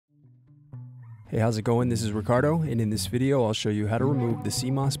Hey, how's it going? This is Ricardo, and in this video I'll show you how to remove the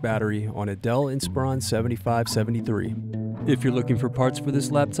CMOS battery on a Dell Inspiron 7573. If you're looking for parts for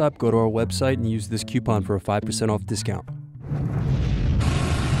this laptop, go to our website and use this coupon for a 5% off discount.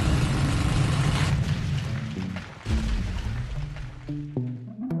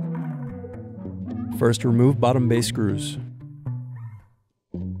 First, remove bottom base screws.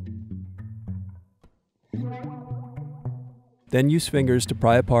 Then use fingers to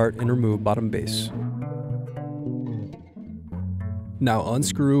pry apart and remove bottom base. Now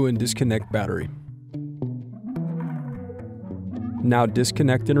unscrew and disconnect battery. Now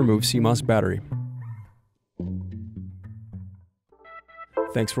disconnect and remove CMOS battery.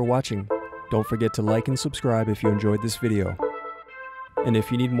 Thanks for watching. Don't forget to like and subscribe if you enjoyed this video. And if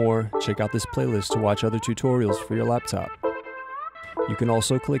you need more, check out this playlist to watch other tutorials for your laptop. You can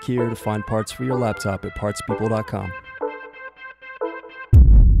also click here to find parts for your laptop at partspeople.com.